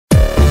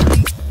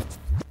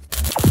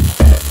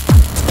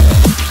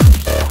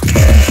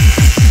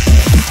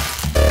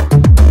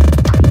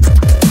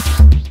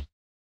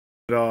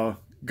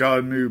got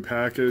a new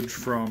package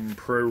from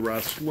Pro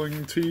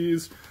Wrestling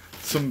Tees.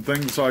 Some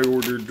things I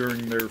ordered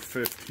during their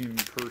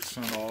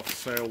 15% off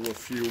sale a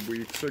few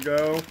weeks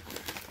ago.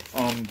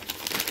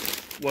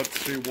 Let's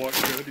see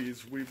what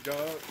goodies we've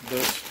got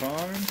this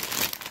time.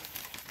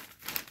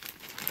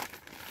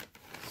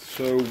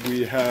 So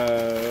we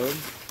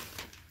have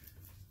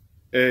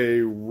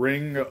a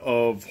Ring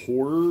of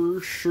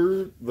Horror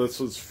shirt. This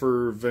is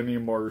for Vinny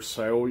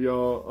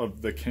Marseglia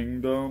of the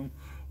Kingdom,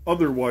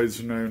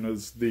 otherwise known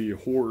as the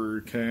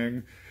Horror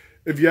King.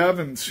 If you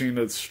haven't seen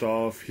his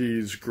stuff,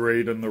 he's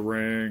great in the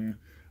ring.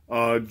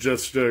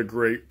 Just a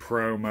great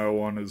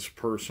promo on his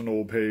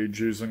personal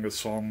page using a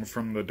song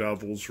from the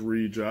Devil's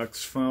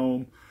Rejects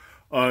film.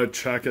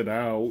 Check it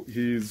out.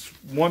 He's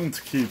one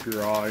to keep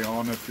your eye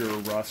on if you're a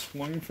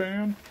wrestling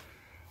fan.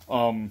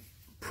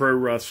 Pro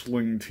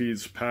Wrestling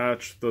Tees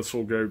patch. This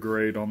will go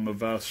great on the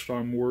vest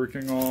I'm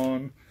working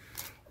on.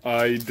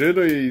 I did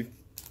a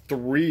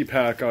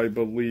 3-pack, I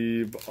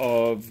believe,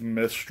 of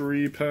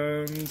mystery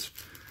pins,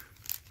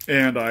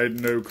 and I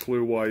had no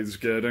clue what I was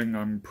getting.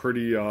 I'm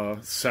pretty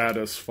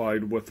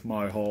satisfied with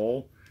my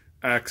haul.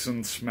 Axe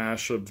and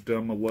Smash of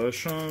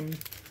Demolition.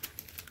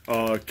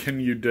 Can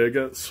You Dig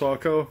It,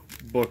 Sucker?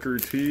 Booker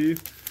T.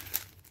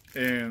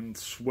 And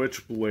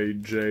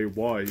Switchblade Jay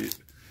White.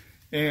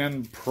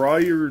 And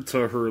prior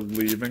to her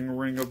leaving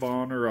Ring of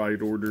Honor,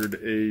 I'd ordered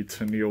a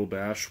Tennille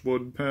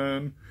Dashwood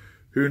pin.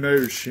 Who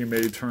knows, she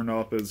may turn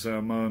up as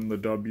Emma in the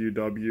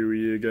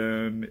WWE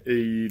again,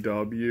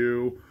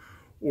 AEW,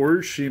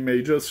 or she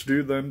may just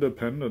do the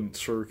independent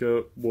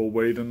circuit. We'll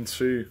wait and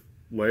see.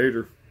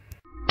 Later.